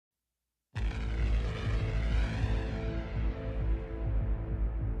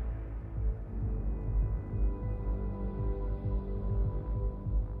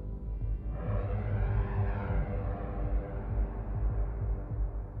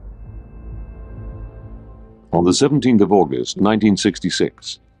On the 17th of August,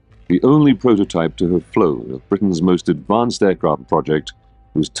 1966, the only prototype to have flown of Britain's most advanced aircraft project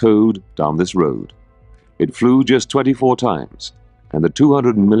was towed down this road. It flew just 24 times, and the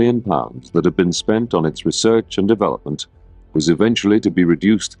 £200 million that had been spent on its research and development was eventually to be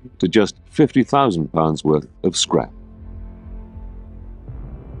reduced to just £50,000 worth of scrap.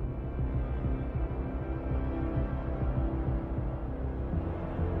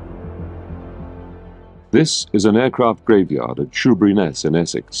 This is an aircraft graveyard at Shoebury-Ness in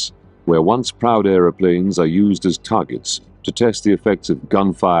Essex, where once proud aeroplanes are used as targets to test the effects of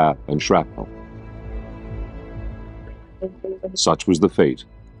gunfire and shrapnel. Such was the fate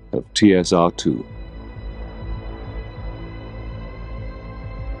of TSR2.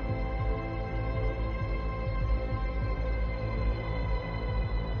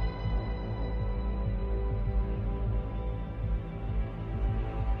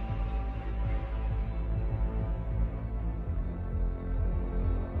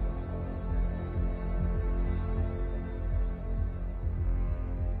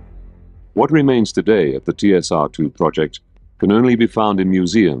 What remains today of the TSR2 project can only be found in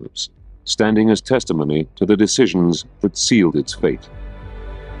museums, standing as testimony to the decisions that sealed its fate.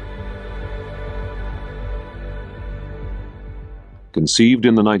 Conceived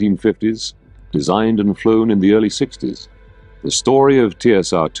in the 1950s, designed and flown in the early 60s, the story of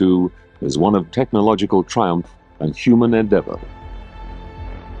TSR2 is one of technological triumph and human endeavor.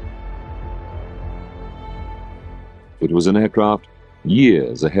 It was an aircraft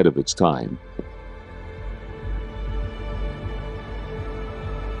years ahead of its time.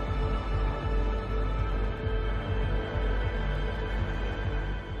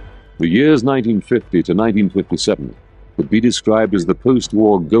 The years 1950 to 1957 could be described as the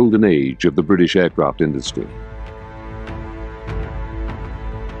post-war golden age of the British aircraft industry.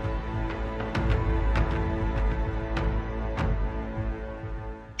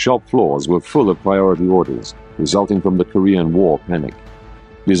 Shop floors were full of priority orders resulting from the Korean War panic.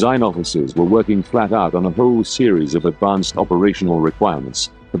 Design officers were working flat out on a whole series of advanced operational requirements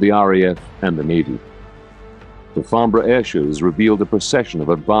for the RAF and the Navy. The Farnborough air shows revealed a procession of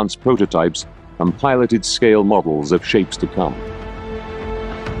advanced prototypes and piloted scale models of shapes to come.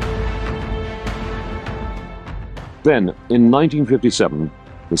 Then, in 1957,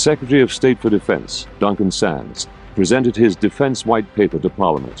 the Secretary of State for Defence, Duncan Sandys, presented his Defence White Paper to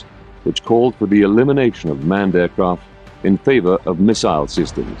Parliament, which called for the elimination of manned aircraft in favour of missile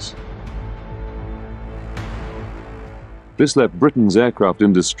systems. This left Britain's aircraft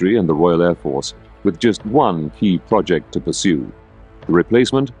industry and the Royal Air Force with just one key project to pursue: the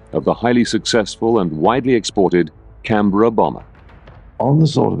replacement of the highly successful and widely exported Canberra bomber. On the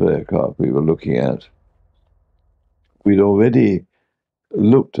sort of aircraft we were looking at, we'd already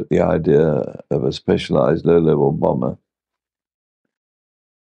looked at the idea of a specialized low-level bomber,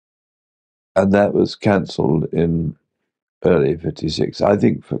 and that was cancelled in early 56, I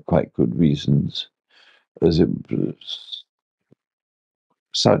think for quite good reasons, as it was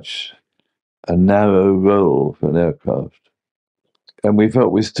such a narrow role for an aircraft. And we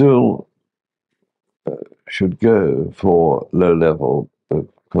felt we still should go for low-level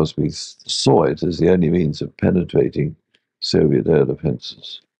because we saw it as the only means of penetrating Soviet air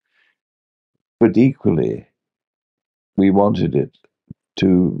defenses. But equally, we wanted it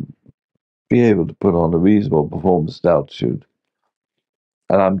to be able to put on a reasonable performance at altitude.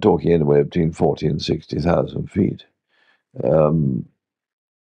 And I'm talking anywhere between 40 and 60,000 feet.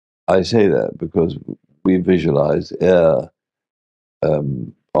 I say that because we visualize air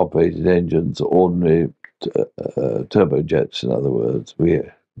operated engines, ordinary turbojets, in other words. We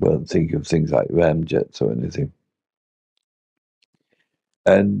weren't thinking of things like ramjets or anything.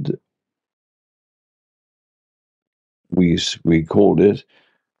 And we called it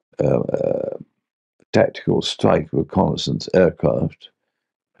tactical strike reconnaissance aircraft,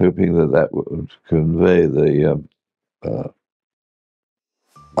 hoping that that would convey the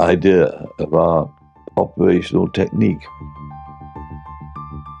idea of our operational technique.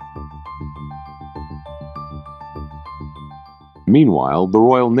 Meanwhile, the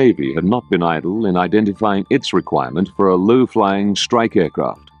Royal Navy had not been idle in identifying its requirement for a low-flying strike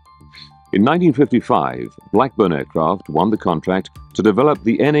aircraft. In 1955, Blackburn Aircraft won the contract to develop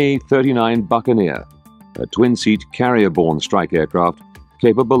the NA-39 Buccaneer, a twin-seat carrier-borne strike aircraft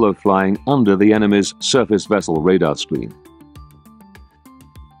capable of flying under the enemy's surface vessel radar screen.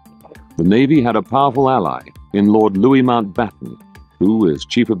 The Navy had a powerful ally in Lord Louis Mountbatten, who, as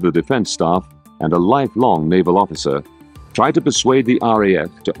Chief of the Defence Staff and a lifelong naval officer, tried to persuade the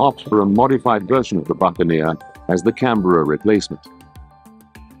RAF to opt for a modified version of the Buccaneer as the Canberra replacement.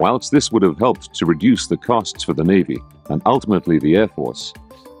 Whilst this would have helped to reduce the costs for the Navy and ultimately the Air Force,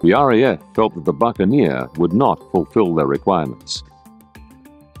 the RAF felt that the Buccaneer would not fulfill their requirements.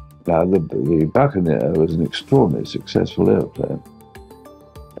 Now, the Buccaneer was an extraordinarily successful airplane.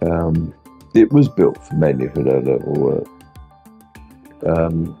 It was built mainly for low-level work.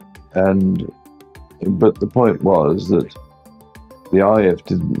 But the point was that the RAF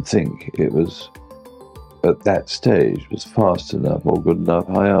didn't think it was, at that stage, was fast enough or good enough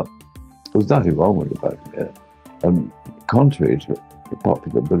high up. There was nothing wrong with the Buccaneer. And contrary to the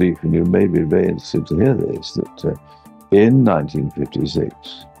popular belief, and you may be very interested to hear this, that in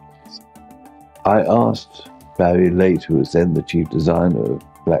 1956, I asked Barry Late, who was then the chief designer of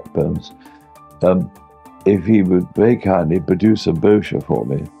Blackburns, if he would very kindly produce a brochure for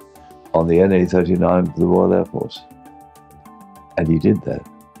me on the NA-39 for the Royal Air Force. And he did that,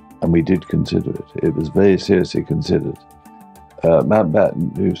 and we did consider it. It was very seriously considered.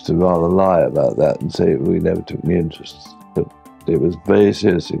 Mountbatten used to rather lie about that and say we never took any interest, but it was very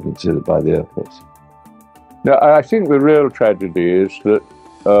seriously considered by the Air Force. Now, I think the real tragedy is that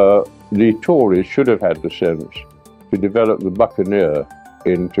the Tories should have had the sense to develop the Buccaneer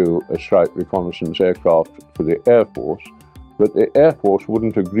into a strike reconnaissance aircraft for the Air Force, but the Air Force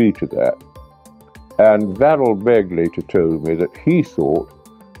wouldn't agree to that. And Varel Begg later told me that he thought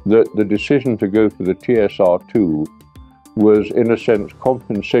that the decision to go for the TSR2 was, in a sense,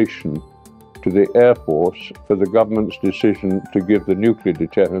 compensation to the Air Force for the government's decision to give the nuclear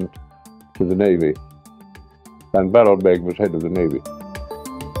deterrent to the Navy. And Varel Begg was head of the Navy.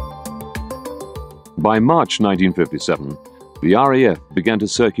 By March 1957, the RAF began to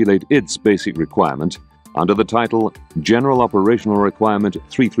circulate its basic requirement under the title General Operational Requirement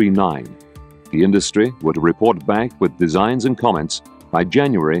 339. The industry were to report back with designs and comments by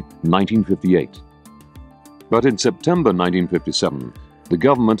January 1958. But in September 1957, the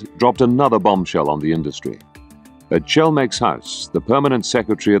government dropped another bombshell on the industry. At Chelmex's house, the permanent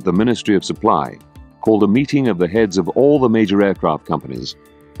secretary at the Ministry of Supply called a meeting of the heads of all the major aircraft companies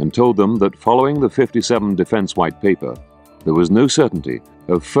and told them that following the 57 Defence White Paper, there was no certainty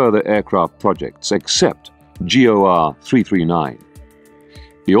of further aircraft projects except GOR 339.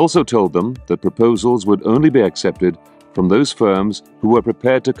 He also told them that proposals would only be accepted from those firms who were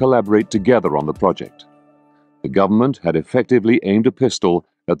prepared to collaborate together on the project. The government had effectively aimed a pistol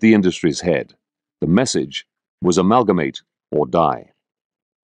at the industry's head. The message was amalgamate or die.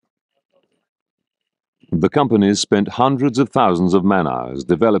 The companies spent hundreds of thousands of man-hours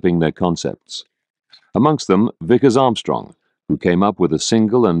developing their concepts. Amongst them, Vickers Armstrong, who came up with a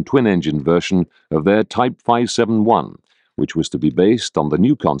single and twin-engine version of their Type 571, which was to be based on the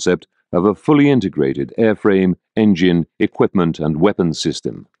new concept of a fully integrated airframe, engine, equipment and weapons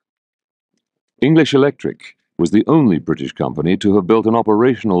system. English Electric was the only British company to have built an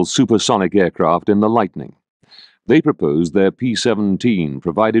operational supersonic aircraft in the Lightning. They proposed their P-17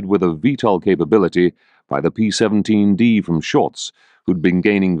 provided with a VTOL capability by the P-17D from Shorts, who'd been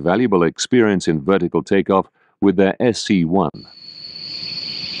gaining valuable experience in vertical takeoff with their SC-1.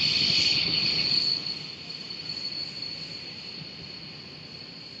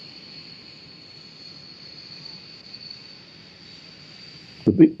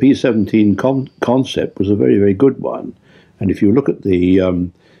 The P-17 concept was a very, very good one. And if you look at the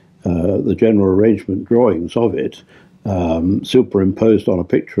general arrangement drawings of it, superimposed on a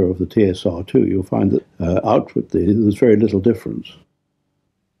picture of the TSR2, you'll find that outwardly there's very little difference.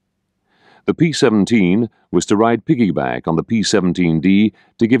 The P-17 was to ride piggyback on the P-17D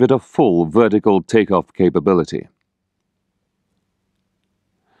to give it a full vertical takeoff capability.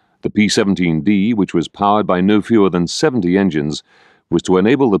 The P-17D, which was powered by no fewer than 70 engines, was to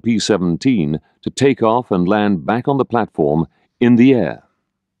enable the P-17 to take off and land back on the platform in the air.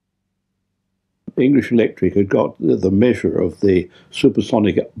 English Electric had got the measure of the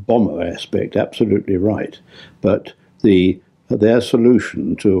supersonic bomber aspect absolutely right, but their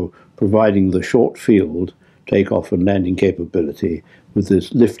solution to providing the short field takeoff and landing capability with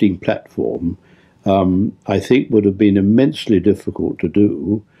this lifting platform, I think would have been immensely difficult to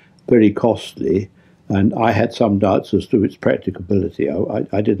do, very costly, and I had some doubts as to its practicability.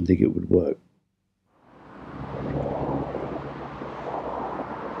 I didn't think it would work.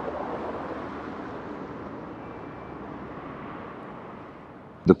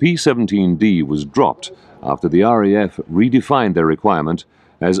 The P-17D was dropped after the RAF redefined their requirement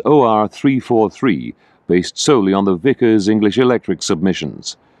as OR 343, based solely on the Vickers English Electric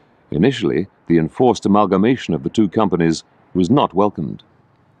submissions. Initially, the enforced amalgamation of the two companies was not welcomed.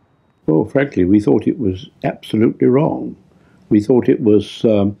 Well, frankly, we thought it was absolutely wrong. We thought it was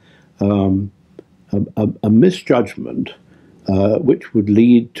a misjudgment which would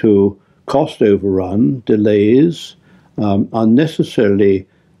lead to cost overrun, delays, unnecessarily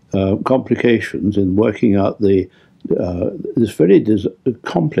complications in working out this very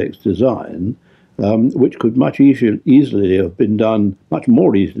complex design, which could much easily have been done, much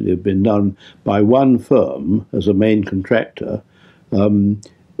more easily have been done by one firm as a main contractor. And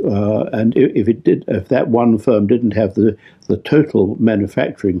if that one firm didn't have the total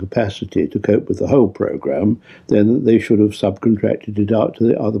manufacturing capacity to cope with the whole program, then they should have subcontracted it out to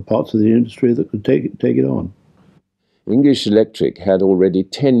the other parts of the industry that could take it on. English Electric had already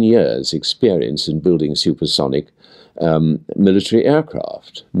 10 years' experience in building supersonic military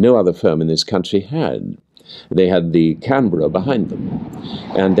aircraft. No other firm in this country had. They had the Canberra behind them,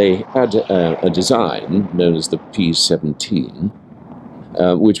 and they had a design known as the P-17,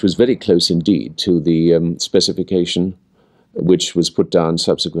 which was very close indeed to the specification which was put down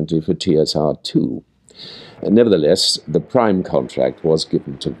subsequently for TSR2. Nevertheless, the prime contract was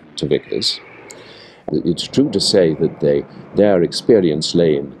given to Vickers. It's true to say that their experience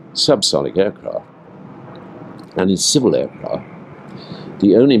lay in subsonic aircraft and in civil aircraft.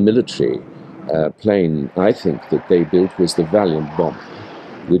 The only military plane, I think, that they built was the Valiant bomber,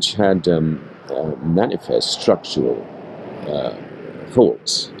 which had manifest structural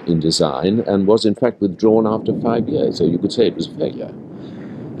faults in design and was in fact withdrawn after 5 years, so you could say it was a failure.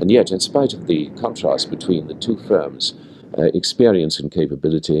 And yet, in spite of the contrast between the two firms' experience and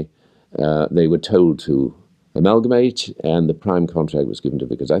capability, they were told to amalgamate, and the prime contract was given to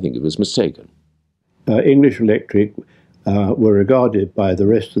Vickers. I think it was mistaken. English Electric were regarded by the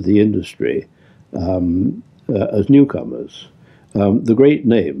rest of the industry as newcomers. The great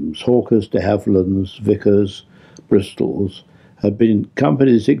names, Hawkers, de Havillands, Vickers, Bristols, had been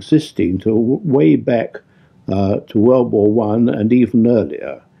companies existing to way back to World War I and even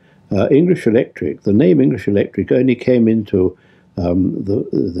earlier. English Electric, the name English Electric only came into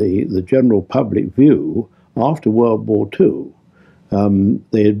the general public view after World War II.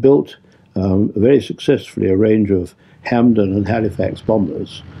 They had built very successfully a range of Hampden and Halifax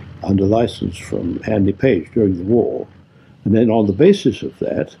bombers under license from Handley Page during the war. And then on the basis of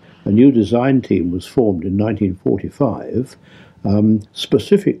that, a new design team was formed in 1945,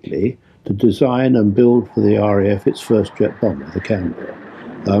 specifically to design and build for the RAF its first jet bomber, the Canberra.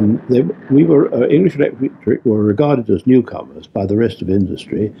 English Electric were regarded as newcomers by the rest of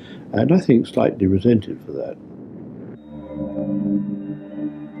industry, and I think slightly resented for that.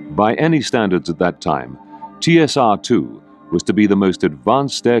 By any standards at that time, TSR2 was to be the most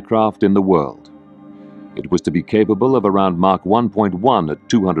advanced aircraft in the world. It was to be capable of around Mach 1.1 at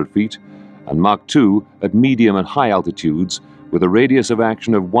 200 feet and Mach 2 at medium and high altitudes with a radius of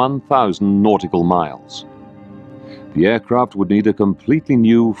action of 1,000 nautical miles. The aircraft would need a completely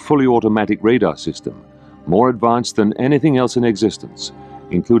new, fully automatic radar system, more advanced than anything else in existence,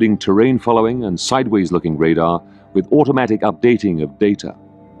 including terrain following and sideways-looking radar with automatic updating of data.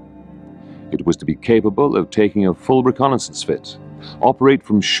 It was to be capable of taking a full reconnaissance fit, operate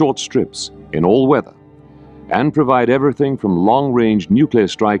from short strips in all weather, and provide everything from long-range nuclear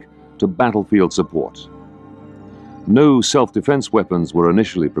strike to battlefield support. No self-defense weapons were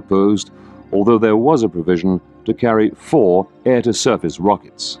initially proposed, although there was a provision to carry 4 air-to-surface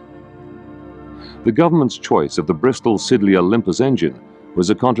rockets. The government's choice of the Bristol Siddeley Olympus engine was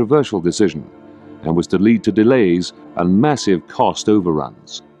a controversial decision and was to lead to delays and massive cost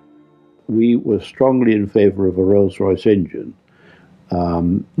overruns. We were strongly in favour of a Rolls-Royce engine,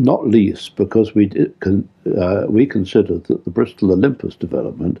 not least because we considered that the Bristol Olympus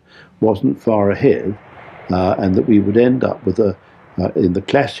development wasn't far ahead, and that we would end up with in the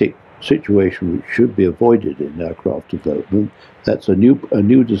classic situation which should be avoided in aircraft development. That's a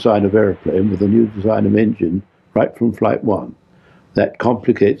new design of aeroplane with a new design of engine right from Flight 1. That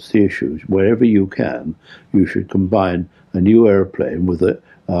complicates the issues. Wherever you can, you should combine a new aeroplane with a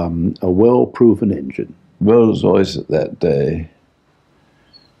well-proven engine. Rolls-Royce at that day,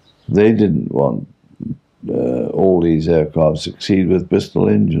 they didn't want all these aircraft to succeed with Bristol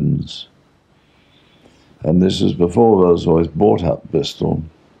engines. And this was before Rolls-Royce bought up Bristol.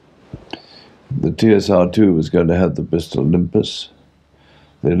 The TSR2 was going to have the Bristol Olympus.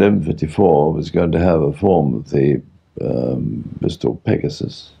 The 1154 was going to have a form of the Bristol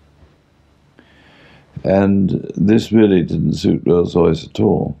Pegasus. And this really didn't suit Rolls-Royce at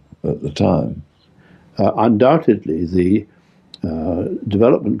all at the time. Undoubtedly, the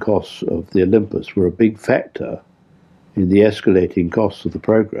development costs of the Olympus were a big factor in the escalating costs of the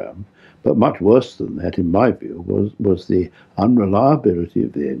program, but much worse than that, in my view, was the unreliability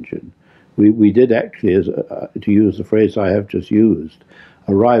of the engine. We did actually, to use the phrase I have just used,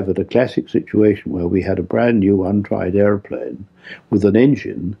 arrive at a classic situation where we had a brand new untried aeroplane with an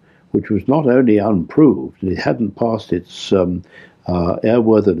engine which was not only unproved, and it hadn't passed its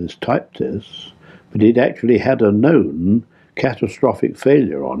airworthiness type tests, but it actually had a known catastrophic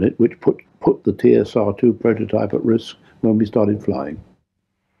failure on it, which put the TSR2 prototype at risk when we started flying.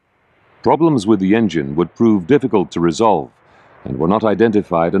 Problems with the engine would prove difficult to resolve and were not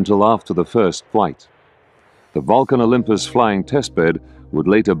identified until after the first flight. The Vulcan Olympus flying testbed would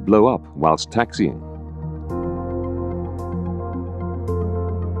later blow up whilst taxiing.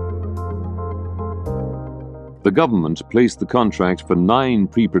 The government placed the contract for 9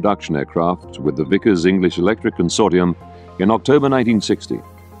 pre-production aircraft with the Vickers English Electric Consortium in October 1960,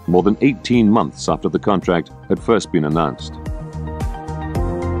 more than 18 months after the contract had first been announced.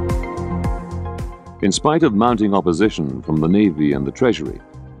 In spite of mounting opposition from the Navy and the Treasury,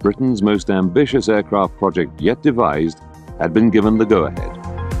 Britain's most ambitious aircraft project yet devised had been given the go-ahead.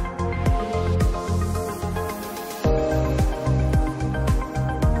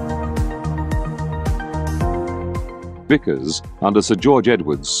 Vickers, under Sir George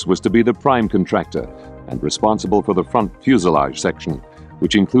Edwards, was to be the prime contractor and responsible for the front fuselage section,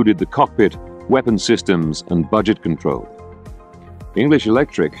 which included the cockpit, weapon systems, and budget control. English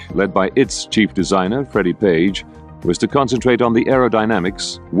Electric, led by its chief designer, Freddie Page, was to concentrate on the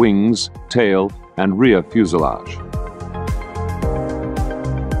aerodynamics, wings, tail, and rear fuselage.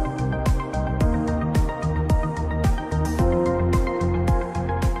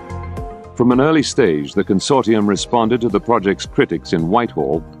 From an early stage, the consortium responded to the project's critics in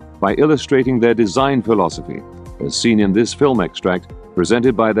Whitehall by illustrating their design philosophy, as seen in this film extract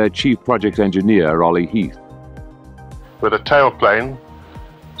presented by their chief project engineer, Ollie Heath. With a tailplane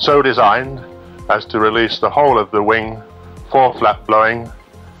so designed as to release the whole of the wing for flat blowing,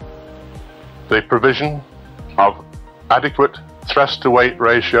 the provision of adequate thrust-to-weight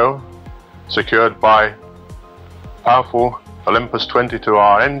ratio secured by powerful Olympus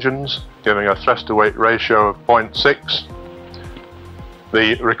 22R engines giving a thrust-to-weight ratio of 0.6,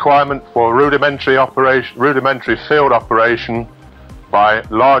 the requirement for rudimentary field operation by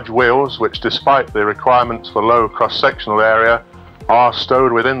large wheels, which despite the requirements for low cross-sectional area are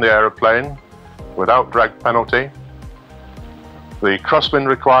stowed within the aeroplane without drag penalty. The crosswind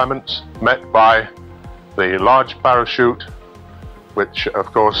requirements met by the large parachute, which of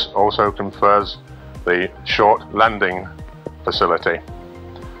course also confers the short landing facility.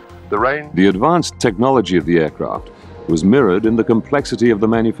 The advanced technology of the aircraft was mirrored in the complexity of the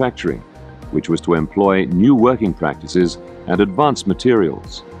manufacturing, which was to employ new working practices and advanced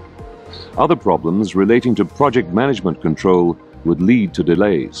materials. Other problems relating to project management control would lead to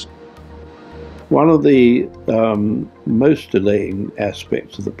delays. One of the most delaying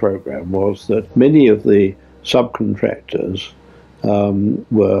aspects of the program was that many of the subcontractors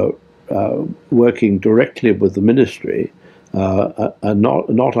were working directly with the ministry and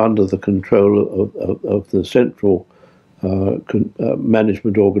not under the control of the central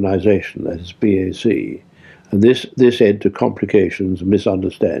management organization, that is BAC. And this led to complications,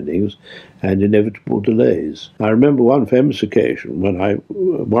 misunderstandings, and inevitable delays. I remember one famous occasion when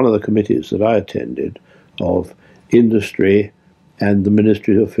one of the committees that I attended of industry and the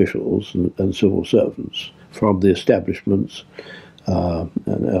ministry officials and civil servants from the establishments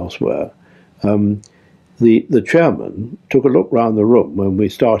and elsewhere, the chairman took a look round the room when we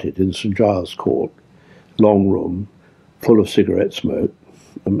started in St Giles Court, long room, full of cigarette smoke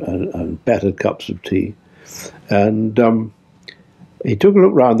and battered cups of tea. And he took a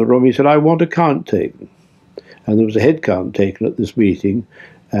look round the room. He said, "I want a count taken." And there was a head count taken at this meeting,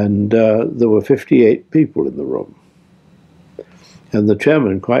 and there were 58 people in the room. And the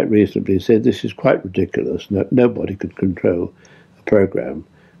chairman quite reasonably said, "This is quite ridiculous. Nobody could control a program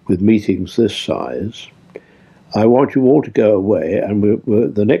with meetings this size. I want you all to go away, and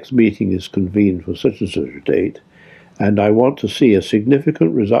the next meeting is convened for such and such a date, and I want to see a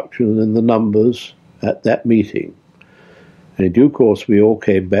significant reduction in the numbers at that meeting." And in due course, we all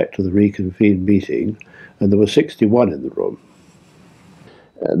came back to the reconvened meeting, and there were 61 in the room.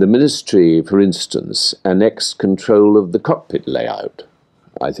 The ministry, for instance, annexed control of the cockpit layout,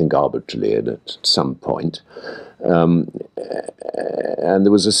 I think arbitrarily and at some point. And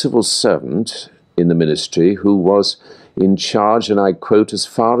there was a civil servant in the ministry who was in charge, and I quote, as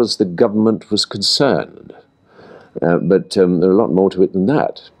far as the government was concerned. But there are a lot more to it than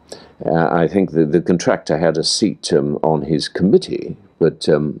that. I think the contractor had a seat on his committee, but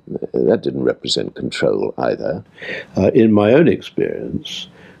that didn't represent control either. In my own experience,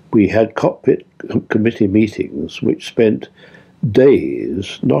 we had cockpit committee meetings which spent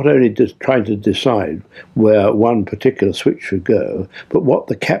days, not only just trying to decide where one particular switch should go, but what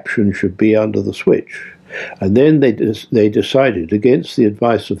the caption should be under the switch. And then they decided, against the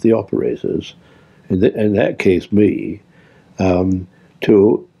advice of the operators, in that case me,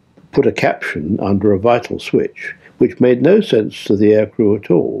 to put a caption under a vital switch, which made no sense to the aircrew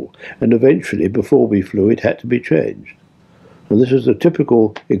at all. And eventually, before we flew, it had to be changed. And this is a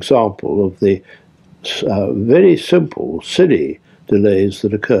typical example of the very simple, silly delays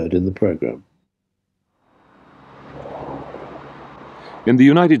that occurred in the program. In the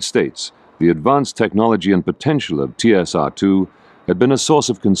United States, the advanced technology and potential of TSR2 had been a source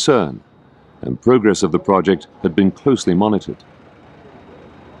of concern, and progress of the project had been closely monitored.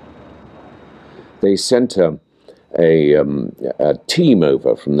 They sent a team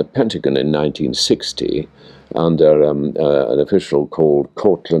over from the Pentagon in 1960 under an official called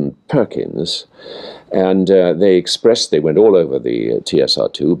Cortlandt Perkins, and they went all over the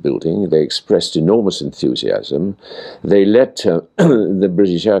TSR2 building. They expressed enormous enthusiasm. They let the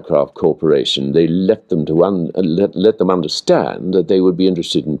British Aircraft Corporation, they let them understand that they would be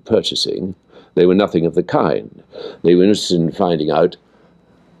interested in purchasing. They were nothing of the kind. They were interested in finding out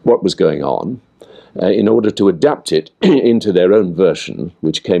what was going on in order to adapt it into their own version,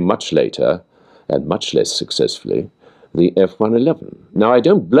 which came much later and much less successfully, the F-111. Now, I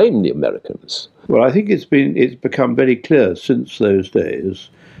don't blame the Americans. Well, I think it's become very clear since those days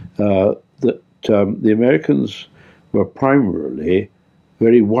that the Americans were primarily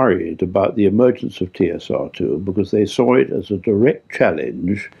very worried about the emergence of TSR2 because they saw it as a direct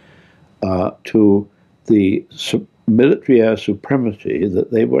challenge to the military air supremacy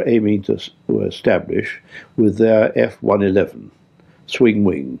that they were aiming to establish with their F-111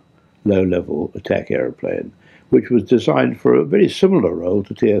 swing-wing low-level attack aeroplane, which was designed for a very similar role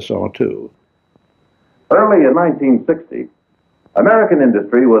to TSR2. Early in 1960, American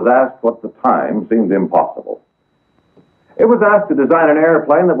industry was asked what at the time seemed impossible. It was asked to design an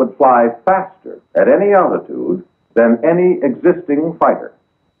airplane that would fly faster at any altitude than any existing fighter.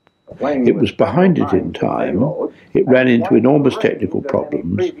 It was behind it in time. It ran into enormous technical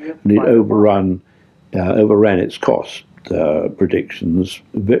problems, and it overran its cost predictions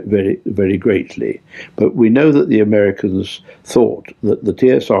very, very greatly. But we know that the Americans thought that the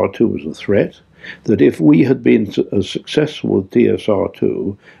TSR2 was a threat, that if we had been as successful with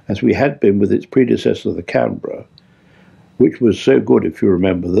TSR2 as we had been with its predecessor, the Canberra, which was so good, if you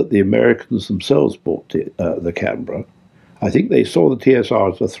remember, that the Americans themselves bought the Canberra, I think they saw the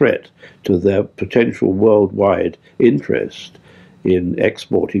TSR as a threat to their potential worldwide interest in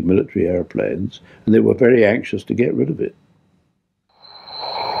exporting military airplanes, and they were very anxious to get rid of it.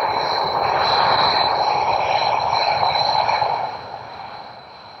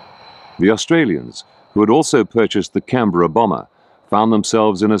 The Australians, who had also purchased the Canberra bomber, found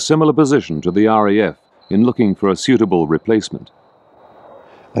themselves in a similar position to the RAF in looking for a suitable replacement.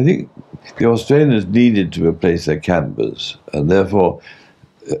 I think the Australians needed to replace their Canberras, and therefore,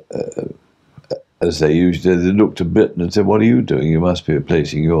 as they usually did, they looked to Britain and said, "What are you doing? You must be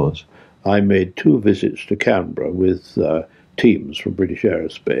replacing yours." I made 2 visits to Canberra with teams from British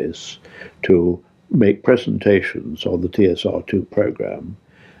Aerospace to make presentations on the TSR2 program,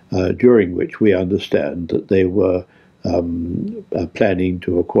 during which we understand that they were planning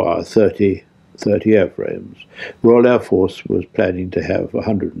to acquire 30 airframes. Royal Air Force was planning to have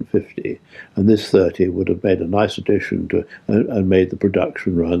 150, and this 30 would have made a nice addition to and made the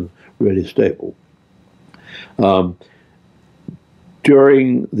production run really stable.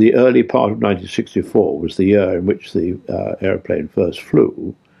 During the early part of 1964 was the year in which the airplane first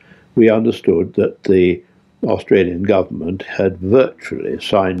flew. We understood that the Australian government had virtually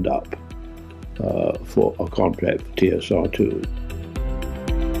signed up for a contract for TSR2.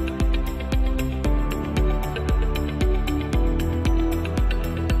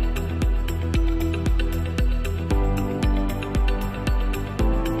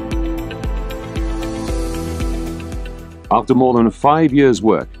 After more than 5 years'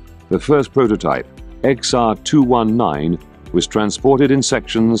 work, the first prototype, XR219, was transported in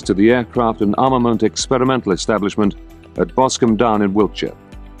sections to the Aircraft and Armament Experimental Establishment at Boscombe Down in Wiltshire,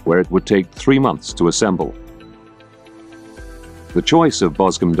 where it would take 3 months to assemble. The choice of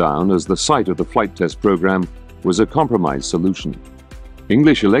Boscombe Down as the site of the flight test program was a compromise solution.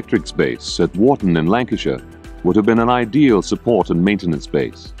 English Electric's base at Warton in Lancashire would have been an ideal support and maintenance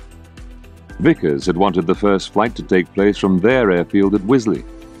base. Vickers had wanted the first flight to take place from their airfield at Wisley.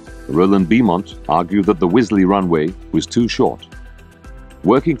 Roland Beaumont argued that the Wisley runway was too short.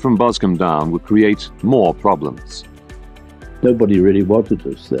 Working from Boscombe Down would create more problems. Nobody really wanted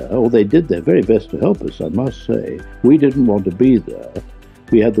us there, or they did their very best to help us, I must say. We didn't want to be there.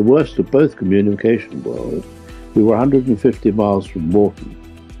 We had the worst of both communication worlds. We were 150 miles from Morton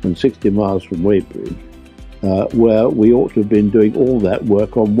and 60 miles from Weybridge, where we ought to have been doing all that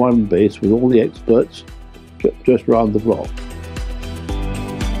work on one base with all the experts just round the block.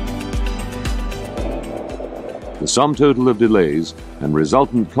 The sum total of delays and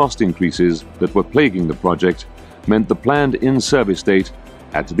resultant cost increases that were plaguing the project meant the planned in-service date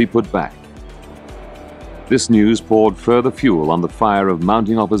had to be put back. This news poured further fuel on the fire of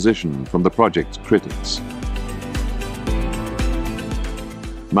mounting opposition from the project's critics.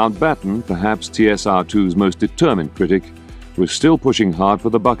 Mountbatten, perhaps TSR2's most determined critic, was still pushing hard for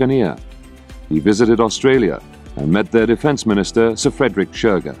the Buccaneer. He visited Australia and met their Defence Minister, Sir Frederick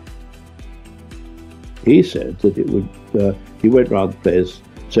Sherger. He said that it would, he went round the place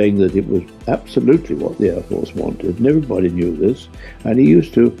saying that it was absolutely what the Air Force wanted, and everybody knew this, and he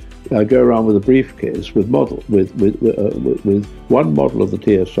used to go around with a briefcase with one model of the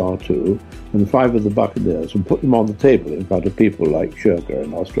TSR2 and 5 of the Buccaneers and put them on the table in front of people like Sherger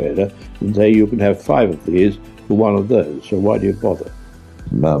in Australia and say, you can have 5 of these for 1 of those, so why do you bother?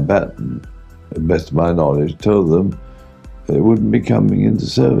 Mountbatten, to the best of my knowledge, told them they wouldn't be coming into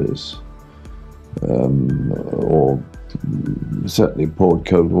service, or certainly poured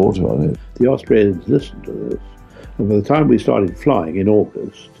cold water on it. The Australians listened to this, and by the time we started flying in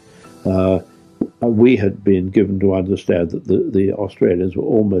August, we had been given to understand that the Australians were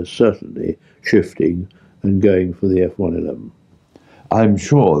almost certainly shifting and going for the F-111. I'm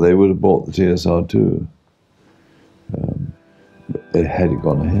sure they would have bought the TSR2 had it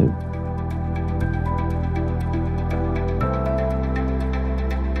gone ahead.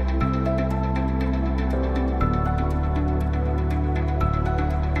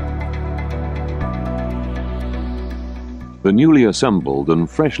 The newly assembled and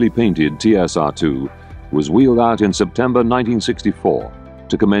freshly painted TSR2 was wheeled out in September 1964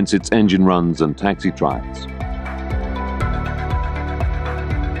 to commence its engine runs and taxi trials.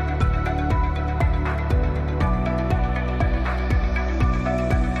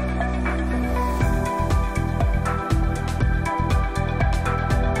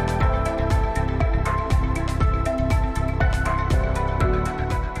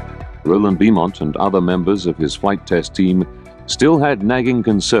 Roland Beaumont and other members of his flight test team still had nagging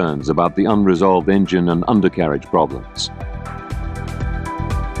concerns about the unresolved engine and undercarriage problems.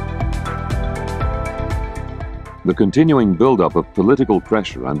 The continuing buildup of political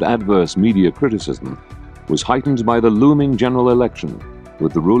pressure and adverse media criticism was heightened by the looming general election,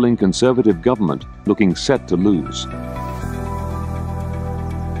 with the ruling Conservative government looking set to lose.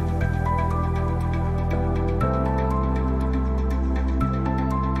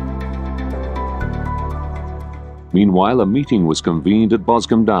 Meanwhile, a meeting was convened at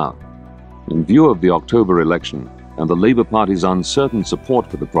Boscombe Down. In view of the October election and the Labour Party's uncertain support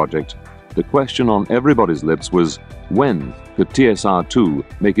for the project, the question on everybody's lips was, when could TSR2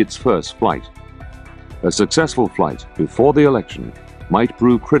 make its first flight? A successful flight before the election might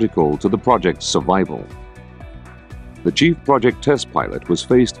prove critical to the project's survival. The chief project test pilot was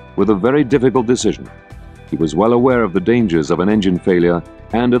faced with a very difficult decision. He was well aware of the dangers of an engine failure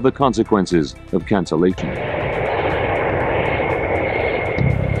and of the consequences of cancellation.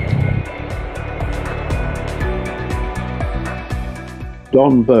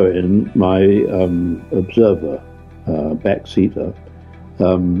 Don Bowen, my observer, backseater,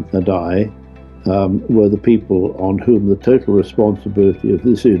 and I were the people on whom the total responsibility of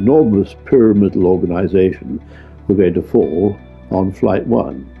this enormous pyramidal organization were going to fall on Flight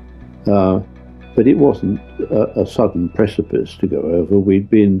 1. But it wasn't a sudden precipice to go over. We'd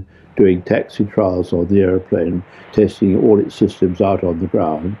been doing taxi trials on the aeroplane, testing all its systems out on the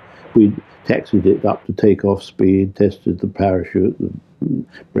ground. We'd taxied it up to takeoff speed, tested the parachute, the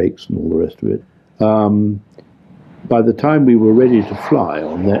brakes and all the rest of it. By the time we were ready to fly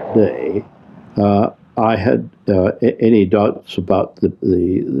on that day, I had any doubts about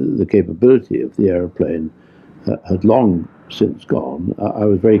the capability of the aeroplane had long since gone. I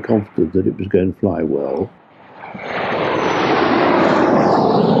was very confident that it was going to fly well.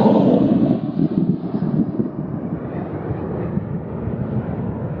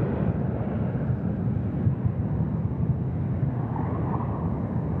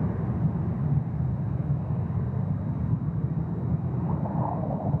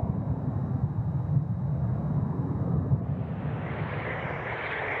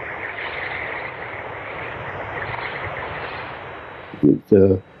 It's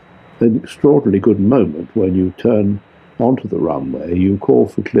an extraordinarily good moment when you turn onto the runway, you call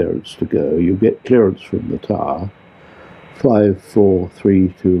for clearance to go, you get clearance from the tower, 5, 4,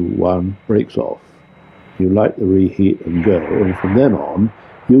 3, 2, 1, brakes off. You light the reheat and go, and from then on,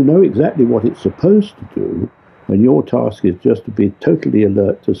 you know exactly what it's supposed to do, and your task is just to be totally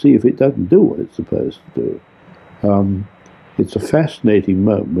alert to see if it doesn't do what it's supposed to do. It's a fascinating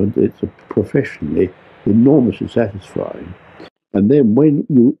moment. It's professionally enormously satisfying. And then when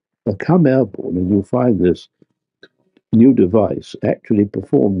you come airborne and you find this new device actually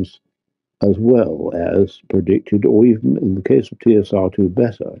performs as well as predicted, or even in the case of TSR2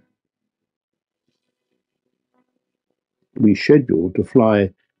 better, we scheduled to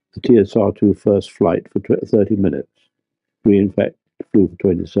fly the TSR2 first flight for 30 minutes. We, in fact, flew for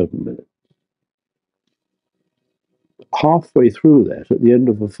 27 minutes. Halfway through that, at the end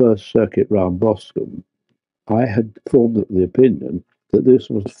of the first circuit round Boston, I had formed the opinion that this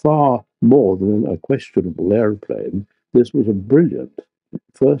was far more than a questionable aeroplane. This was a brilliant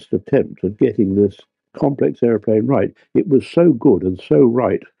first attempt at getting this complex aeroplane right. It was so good and so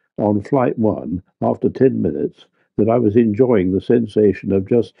right on flight 1 after 10 minutes that I was enjoying the sensation of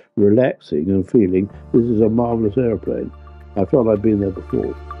just relaxing and feeling this is a marvelous aeroplane. I felt I'd been there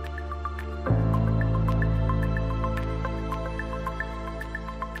before.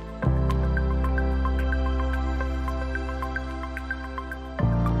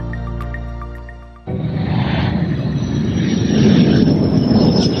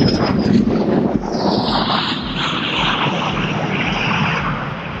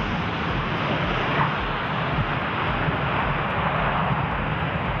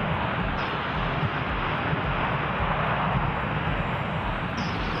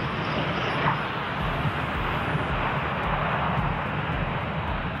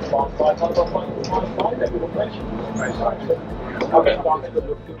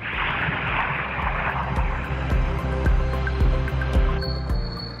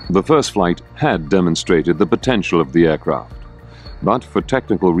 The first flight had demonstrated the potential of the aircraft, but for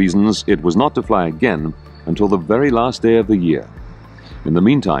technical reasons it was not to fly again until the very last day of the year. In the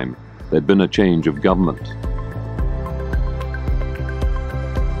meantime, there'd been a change of government.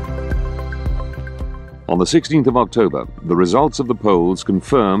 On the 16th of October, the results of the polls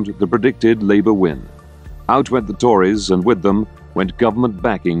confirmed the predicted Labour win. Out went the Tories, and with them went government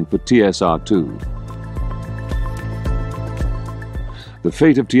backing for TSR2. The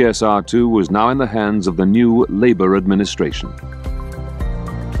fate of TSR2 was now in the hands of the new Labour administration.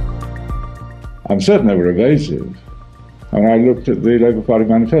 I'm certain they were evasive. And I looked at the Labour Party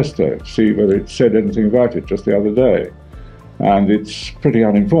manifesto to see whether it said anything about it just the other day. And it's pretty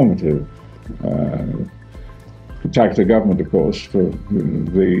uninformative. Attacked the government, of course, for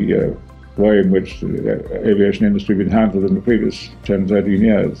the way in which the aviation industry had been handled in the previous 10, 13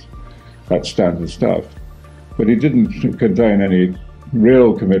 years. That's standard stuff. But it didn't contain any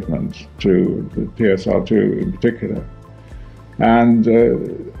real commitment to the TSR2 in particular. And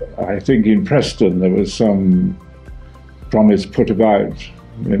I think in Preston there was some promise put about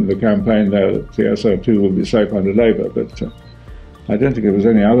in the campaign there that TSR2 will be safe under Labour, but I don't think there was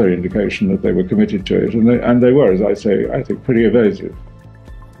any other indication that they were committed to it, and they were, as I say, I think pretty evasive.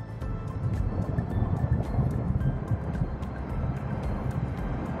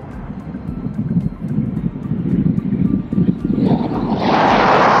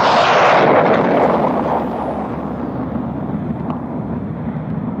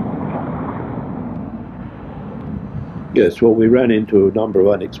 Yes, well, we ran into a number of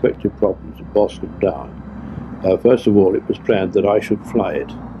unexpected problems at Boston Down. First of all, it was planned that I should fly it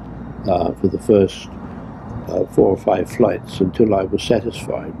for the first 4 or 5 flights until I was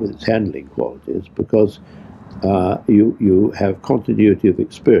satisfied with its handling qualities, because you have continuity of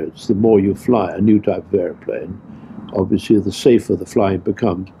experience. The more you fly a new type of airplane, obviously the safer the flying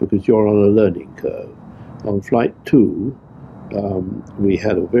becomes, because you're on a learning curve. On flight 2, we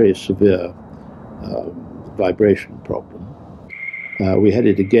had a very severe vibration problem. We had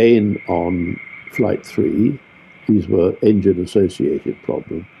it again on flight 3. These were engine-associated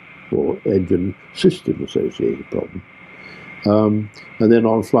problems, or engine system-associated problems. And then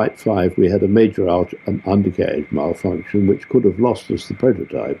on flight 5, we had a major undercarriage malfunction, which could have lost us the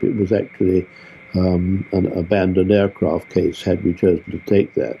prototype. It was actually an abandoned aircraft case had we chosen to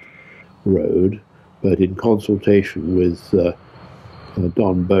take that road. But in consultation with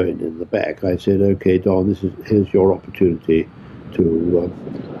Don Bowen in the back, I said, "Okay, Don, here's your opportunity to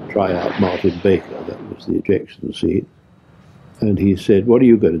try out Martin Baker." That was the ejection seat. And he said, "What are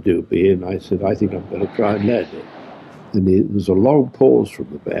you going to do, B?" And I said, "I think I'm going to try and land it." And there was a long pause from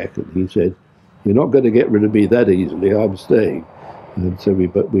the back, and he said, "You're not going to get rid of me that easily, I'm staying." And so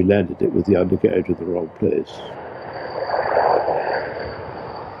we landed it with the undercarriage in the wrong place.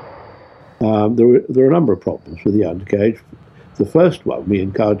 There were a number of problems with the undercarriage. The first one we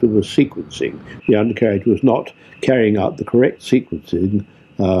encountered was sequencing. The undercarriage was not carrying out the correct sequencing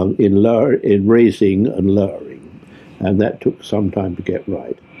in raising and lowering, and that took some time to get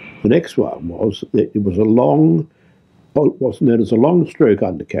right. The next one was that it was what's known as a long stroke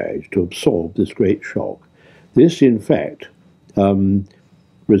undercarriage to absorb this great shock. This, in fact,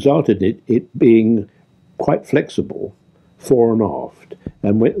 resulted in it being quite flexible fore and aft.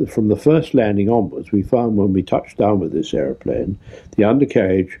 And from the first landing onwards, we found when we touched down with this aeroplane, the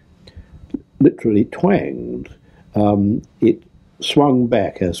undercarriage literally twanged. It swung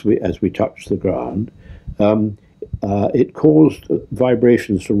back as we touched the ground. It caused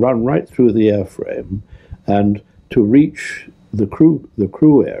vibrations to run right through the airframe and to reach the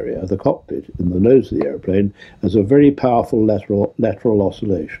crew area, the cockpit in the nose of the airplane, as a very powerful lateral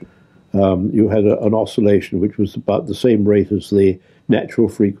oscillation. You had an oscillation which was about the same rate as the natural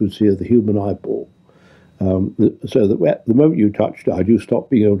frequency of the human eyeball. So that at the moment you touched down, you stopped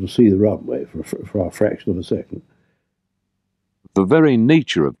being able to see the runway for a fraction of a second. The very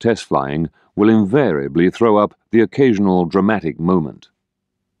nature of test flying will invariably throw up the occasional dramatic moment.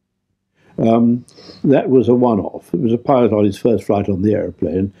 That was a one-off. It was a pilot on his first flight on the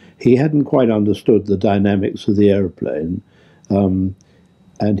aeroplane. He hadn't quite understood the dynamics of the aeroplane,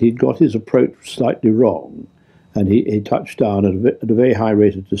 and he'd got his approach slightly wrong, and he touched down at a very high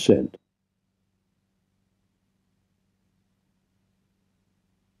rate of descent.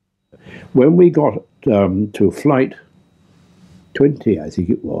 When we got to flight 20, I think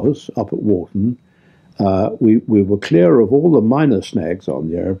it was, up at Wharton, we were clear of all the minor snags on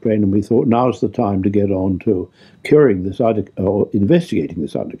the aeroplane, and we thought now's the time to get on to curing this or investigating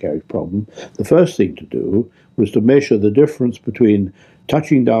this undercarriage problem. The first thing to do was to measure the difference between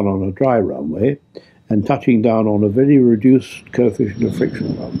touching down on a dry runway and touching down on a very reduced coefficient of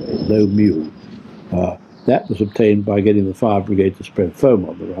friction runway, low mu. That was obtained by getting the fire brigade to spread foam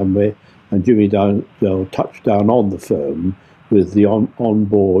on the runway, and Jimmy Dale touched down on the foam with the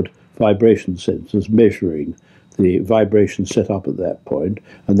onboard vibration sensors measuring the vibration set up at that point,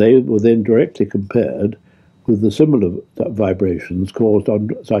 and they were then directly compared with the similar vibrations caused on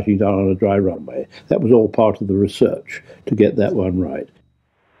touching down on a dry runway. That was all part of the research to get that one right.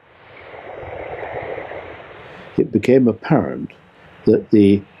 It became apparent that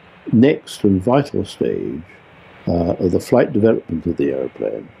the next and vital stage of the flight development of the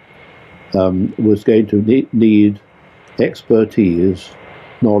aeroplane was going to need expertise,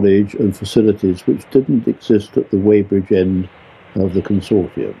 knowledge and facilities which didn't exist at the Weybridge end of the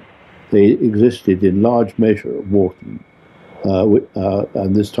consortium. They existed in large measure at Wharton,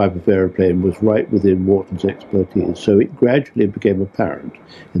 and this type of aeroplane was right within Wharton's expertise. So it gradually became apparent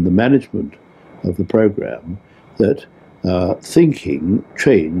in the management of the program that thinking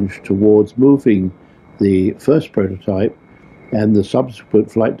changed towards moving the first prototype and the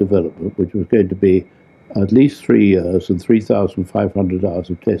subsequent flight development, which was going to be at least 3 years and 3,500 hours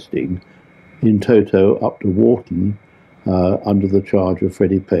of testing in toto up to Wharton under the charge of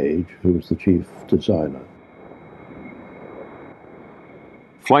Freddie Page, who was the chief designer.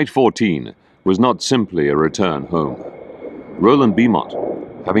 Flight 14 was not simply a return home. Roland Beaumont,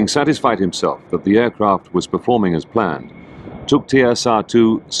 having satisfied himself that the aircraft was performing as planned, took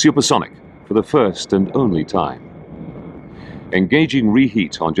TSR2 supersonic for the first and only time. Engaging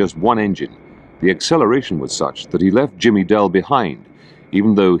reheat on just one engine, the acceleration was such that he left Jimmy Dell behind,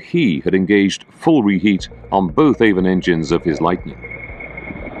 even though he had engaged full reheat on both Avon engines of his Lightning.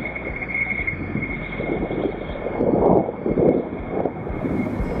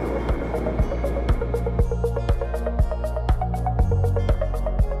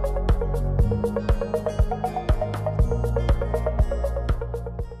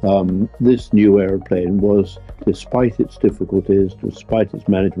 This new aeroplane was, despite its difficulties, despite its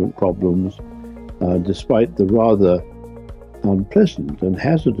management problems, despite the rather unpleasant and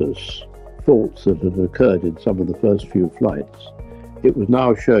hazardous faults that had occurred in some of the first few flights, it was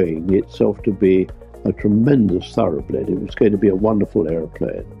now showing itself to be a tremendous thoroughbred. It was going to be a wonderful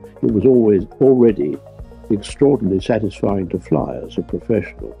aeroplane. It was already extraordinarily satisfying to fly as a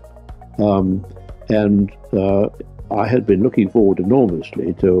professional. I had been looking forward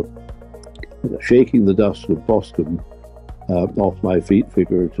enormously to shaking the dust of Boston off my feet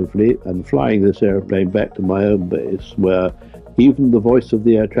figuratively and flying this airplane back to my own base, where even the voice of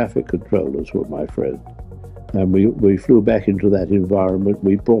the air traffic controllers were my friend. And we flew back into that environment,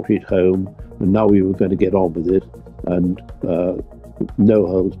 we brought it home, and now we were going to get on with it, and no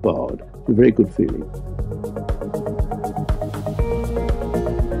holds barred. It's a very good feeling.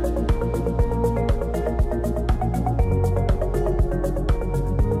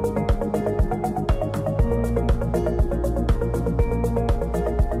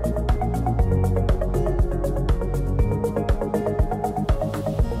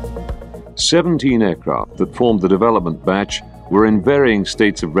 17 aircraft that formed the development batch were in varying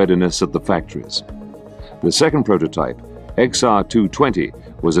states of readiness at the factories. The second prototype,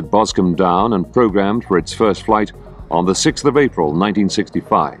 XR220, was at Boscombe Down and programmed for its first flight on the 6th of April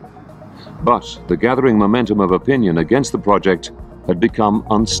 1965. But the gathering momentum of opinion against the project had become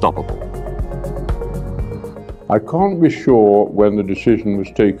unstoppable. I can't be sure when the decision was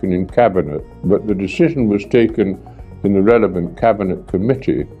taken in Cabinet, but the decision was taken in the relevant Cabinet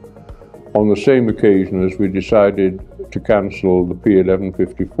committee on the same occasion as we decided to cancel the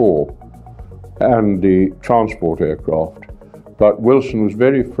P1154 and the transport aircraft. But Wilson was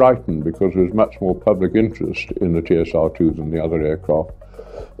very frightened because there was much more public interest in the TSR2 than the other aircraft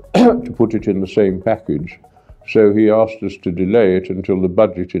to put it in the same package. So he asked us to delay it until the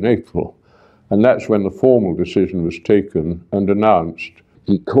budget in April. And that's when the formal decision was taken and announced.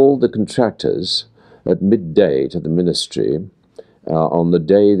 He called the contractors at midday to the ministry on the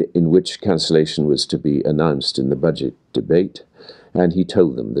day in which cancellation was to be announced in the budget debate, and he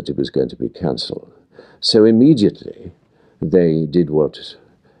told them that it was going to be cancelled. So immediately they did what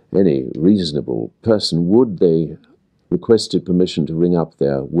any reasonable person would. They requested permission to ring up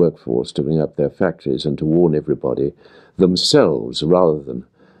their workforce, to ring up their factories, and to warn everybody themselves rather than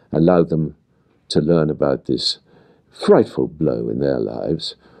allow them to learn about this frightful blow in their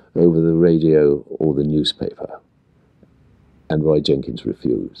lives over the radio or the newspaper. And Roy Jenkins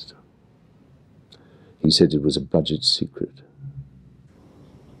refused. He said it was a budget secret.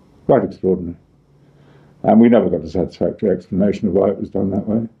 Quite extraordinary. And we never got a satisfactory explanation of why it was done that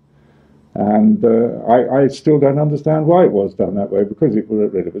way. And I still don't understand why it was done that way, because it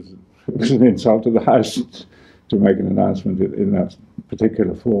was an insult to the House to make an announcement in that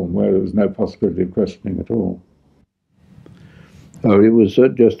particular form where there was no possibility of questioning at all. Oh, it was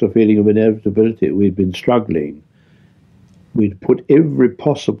just a feeling of inevitability. We'd been struggling. We'd put every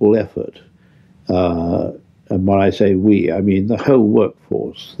possible effort, and when I say we, I mean the whole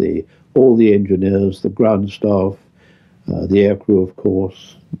workforce, all the engineers, the ground staff, the aircrew, of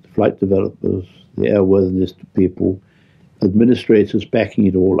course, the flight developers, the airworthiness people, administrators backing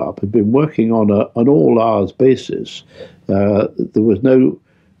it all up, had been working on an all-hours basis. There was no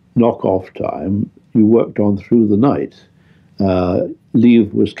knock-off time. You worked on through the night.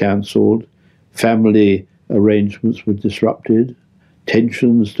 Leave was cancelled. Family arrangements were disrupted.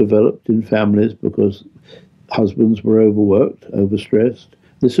 Tensions developed in families because husbands were overworked, overstressed.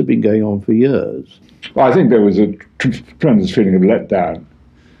 This had been going on for years. Well, I think there was a tremendous feeling of letdown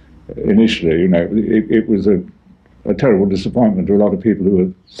initially. You know, it was a terrible disappointment to a lot of people who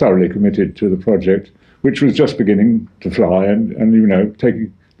were thoroughly committed to the project, which was just beginning to fly and you know,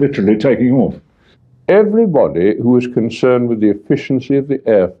 literally taking off. Everybody who was concerned with the efficiency of the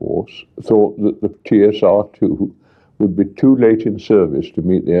Air Force thought that the TSR2 would be too late in service to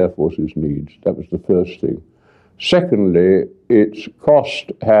meet the Air Force's needs. That was the first thing. Secondly, its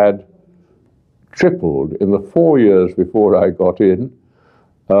cost had tripled in the 4 years before I got in.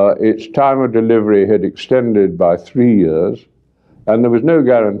 Its time of delivery had extended by 3 years, and there was no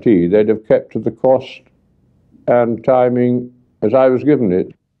guarantee they'd have kept to the cost and timing as I was given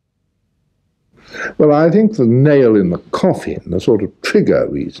it. Well, I think the nail in the coffin, the sort of trigger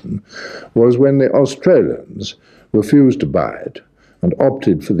reason, was when the Australians refused to buy it and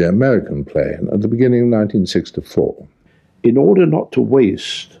opted for the American plane at the beginning of 1964. In order not to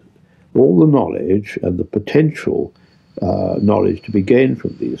waste all the knowledge and the potential knowledge to be gained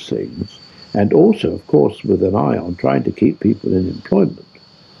from these things, and also, of course, with an eye on trying to keep people in employment,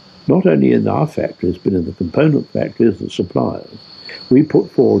 not only in our factories, but in the component factories, the suppliers, we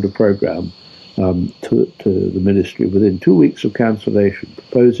put forward a program to the ministry within 2 weeks of cancellation,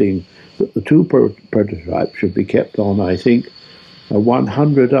 proposing that the two prototypes should be kept on, I think, a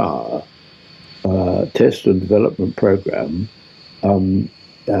 100-hour test and development program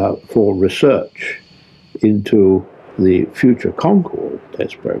for research into the future Concorde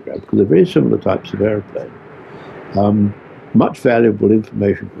test program, because they're very similar types of aeroplane. Much valuable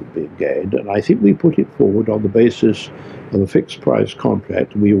information was being gained, and I think we put it forward on the basis of a fixed price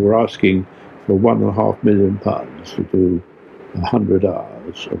contract. We were asking for £1.5 million to do 100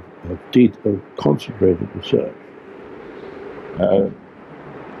 hours of concentrated research.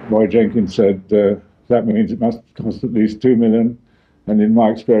 Roy Jenkins said that means it must cost at least $2 million, and in my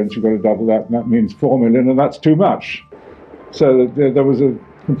experience you've got to double that, and that means $4 million, and that's too much. So there was a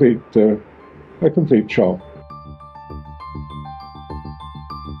complete shock.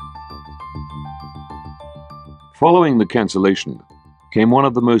 Following the cancellation came one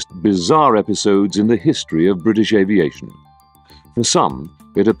of the most bizarre episodes in the history of British aviation. For some,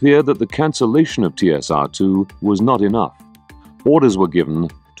 it appeared that the cancellation of TSR2 was not enough. Orders were given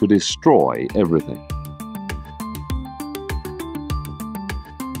to destroy everything.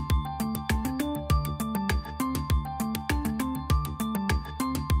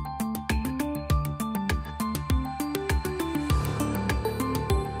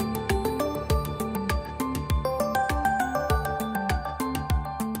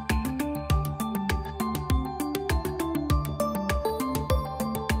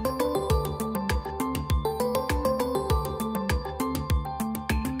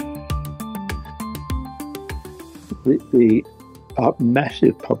 The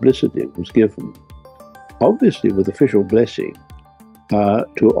massive publicity was given, obviously with official blessing,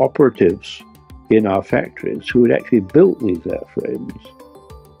 to operatives in our factories who had actually built these airframes,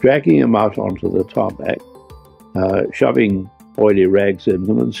 dragging them out onto the tarmac, shoving oily rags in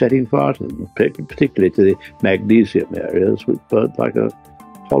them and setting fire to them, particularly to the magnesium areas, which burnt like a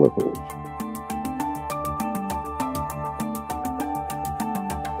holocaust.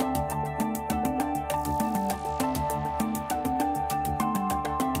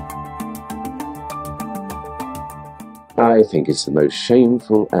 I think it's the most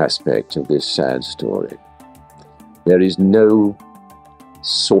shameful aspect of this sad story. There is no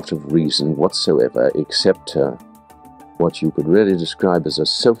sort of reason whatsoever except what you could really describe as a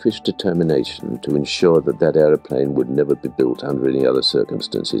selfish determination to ensure that that aeroplane would never be built under any other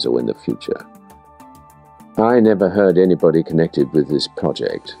circumstances or in the future. I never heard anybody connected with this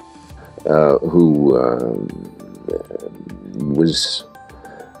project who was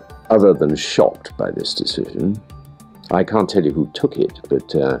other than shocked by this decision. I can't tell you who took it, but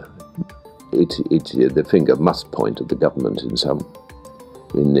the finger must point at the government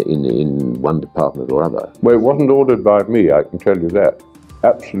in one department or other. Well, it wasn't ordered by me, I can tell you that.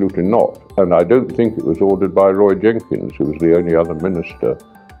 Absolutely not. And I don't think it was ordered by Roy Jenkins, who was the only other minister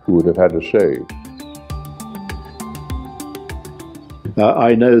who would have had a say.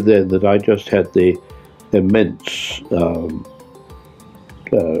 I know then that I just had the immense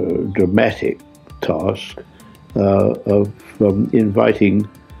dramatic task of inviting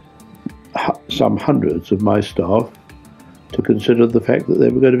some hundreds of my staff to consider the fact that they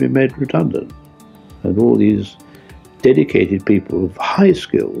were going to be made redundant. And all these dedicated people of high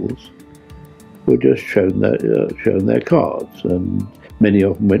skills were just shown their cards, and many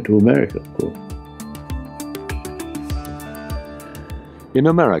of them went to America, of course. In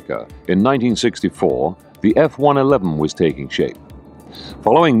America, in 1964, the F-111 was taking shape.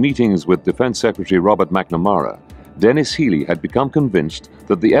 Following meetings with Defense Secretary Robert McNamara, Dennis Healy had become convinced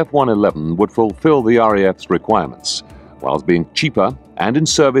that the F-111 would fulfill the RAF's requirements, whilst being cheaper and in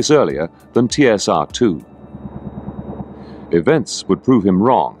service earlier than TSR2. Events would prove him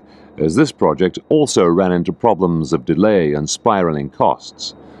wrong, as this project also ran into problems of delay and spiralling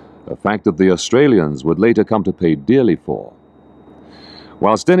costs, a fact that the Australians would later come to pay dearly for.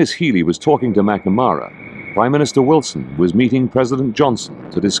 Whilst Dennis Healy was talking to McNamara, Prime Minister Wilson was meeting President Johnson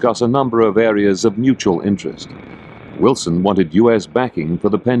to discuss a number of areas of mutual interest. Wilson wanted US backing for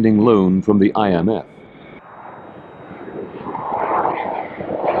the pending loan from the IMF.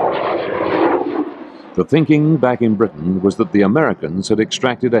 The thinking back in Britain was that the Americans had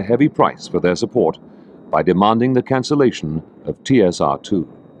extracted a heavy price for their support by demanding the cancellation of TSR2.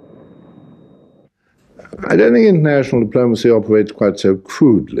 I don't think international diplomacy operates quite so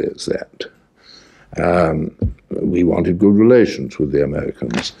crudely as that. We wanted good relations with the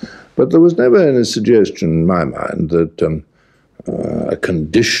Americans, but there was never any suggestion in my mind that a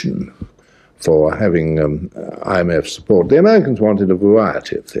condition for having IMF support. The Americans wanted a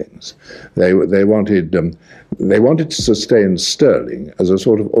variety of things. They wanted to sustain sterling as a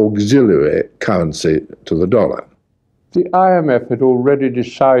sort of auxiliary currency to the dollar. The IMF had already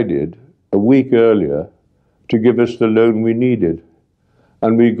decided a week earlier to give us the loan we needed.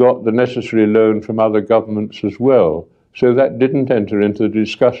 And we got the necessary loan from other governments as well. So that didn't enter into the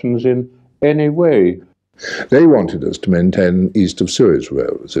discussions in any way. They wanted us to maintain an East of Suez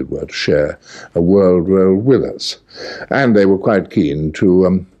Road, as it were, to share a world road with us. And they were quite keen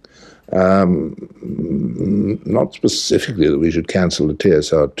to, not specifically that we should cancel the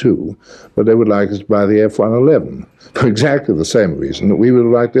TSR2, but they would like us to buy the F-111, for exactly the same reason that we would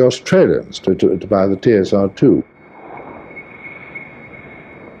like the Australians to buy the TSR2.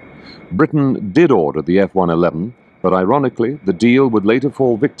 Britain did order the F-111, but ironically, the deal would later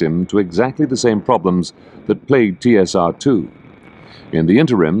fall victim to exactly the same problems that plagued TSR2. In the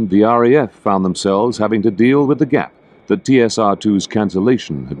interim, the RAF found themselves having to deal with the gap that TSR2's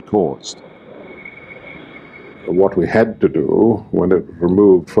cancellation had caused. What we had to do when it was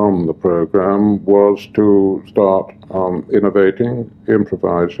removed from the program was to start innovating,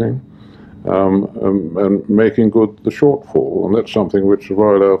 improvising, and making good the shortfall. And that's something which the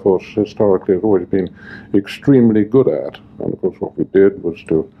Royal Air Force historically has always been extremely good at. And of course what we did was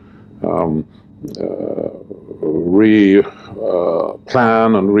to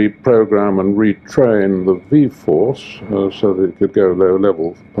plan and reprogram and retrain the V-force so that it could go low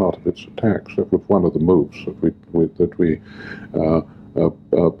level for part of its attacks. That was one of the moves that we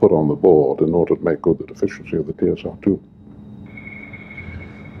put on the board in order to make good the deficiency of the TSR2.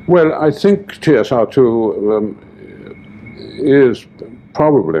 Well, I think TSR2 is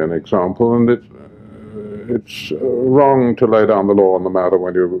probably an example, and it's wrong to lay down the law on the matter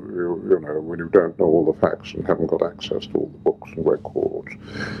when when you don't know all the facts and haven't got access to all the books and records.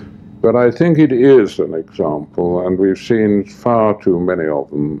 But I think it is an example, and we've seen far too many of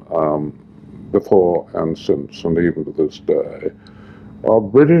them before and since, and even to this day,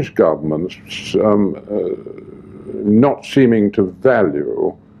 of British governments not seeming to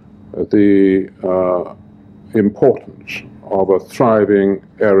value the importance of a thriving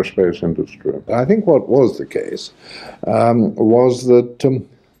aerospace industry. I think what was the case was that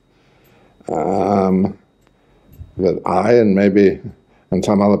that I and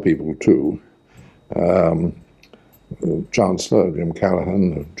some other people too, Chancellor Jim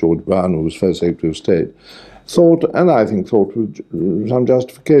Callaghan, George Brown, who was First Secretary of State, thought, and I think thought with some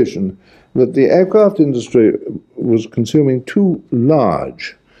justification, that the aircraft industry was consuming too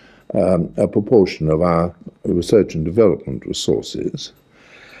large a proportion of our research and development resources,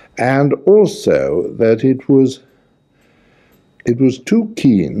 and also that it was too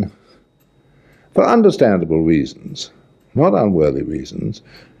keen, for understandable reasons, not unworthy reasons,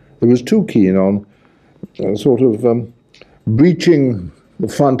 it was too keen on breaching the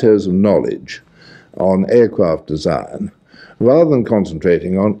frontiers of knowledge on aircraft design, rather than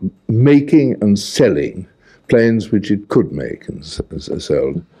concentrating on making and selling planes which it could make and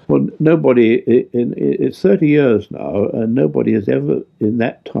sell. Well, nobody, it's 30 years now, and nobody has ever in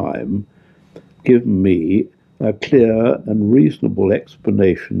that time given me a clear and reasonable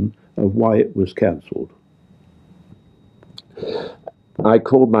explanation of why it was cancelled. I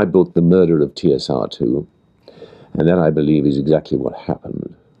called my book The Murder of TSR2, and that, I believe, is exactly what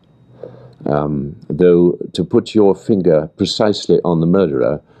happened. Though to put your finger precisely on the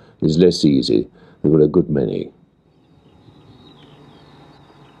murderer is less easy. There were a good many.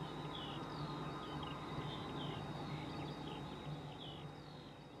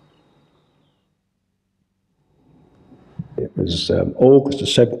 It was August the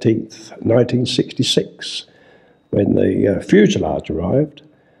 17th, 1966, when the fuselage arrived.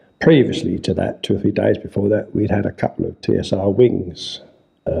 Previously to that, 2 or 3 days before that, we'd had a couple of TSR wings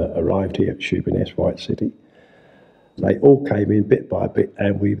arrived here at Shoeburyness, White City. They all came in bit by bit,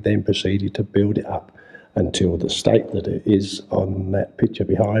 and we then proceeded to build it up until the state that it is on that picture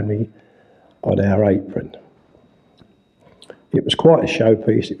behind me on our apron. It was quite a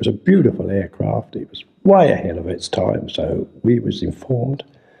showpiece. It was a beautiful aircraft. It was way ahead of its time, so we was informed.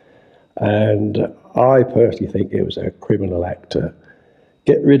 And I personally think it was a criminal act to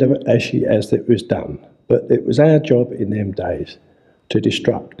get rid of it as it was done. But it was our job in them days to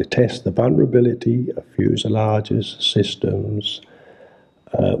destruct, to test the vulnerability of fuselages, systems,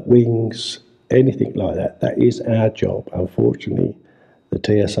 wings, anything like that. That is our job. Unfortunately, the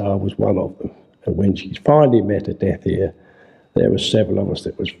TSR was one of them. And when she finally met her death here, there were several of us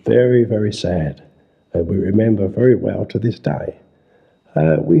that was very, very sad. And we remember very well to this day.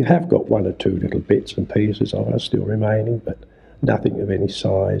 We have got 1 or 2 little bits and pieces of her still remaining, but nothing of any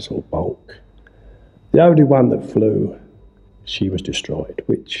size or bulk. The only one that flew, she was destroyed,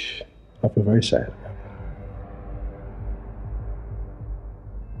 which I feel very sad about.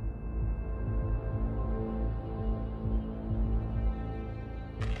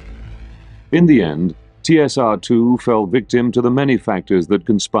 In the end, TSR2 fell victim to the many factors that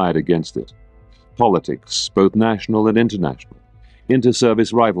conspired against it. Politics, both national and international,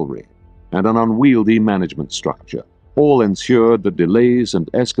 inter-service rivalry, and an unwieldy management structure, all ensured that delays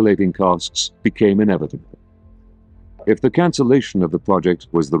and escalating costs became inevitable. If the cancellation of the project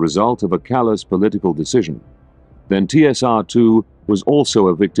was the result of a callous political decision, then TSR2 was also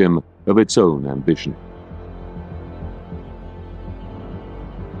a victim of its own ambition.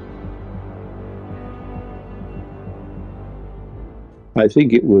 I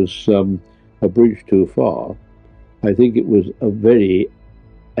think it was a bridge too far. I think it was a very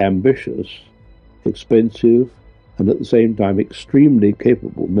ambitious, expensive, and at the same time extremely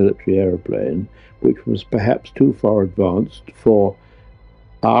capable military aeroplane, which was perhaps too far advanced for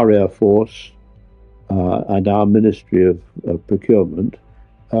our Air Force and our Ministry of Procurement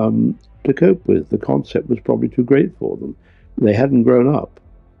to cope with. The concept was probably too great for them. They hadn't grown up.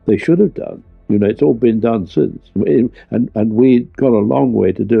 they should have done. You know, it's all been done since, and we'd gone a long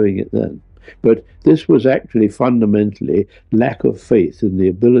way to doing it then. But this was actually fundamentally lack of faith in the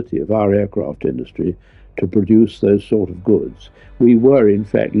ability of our aircraft industry to produce those sort of goods. We were, in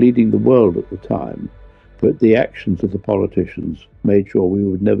fact, leading the world at the time, but the actions of the politicians made sure we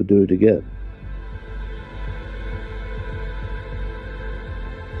would never do it again.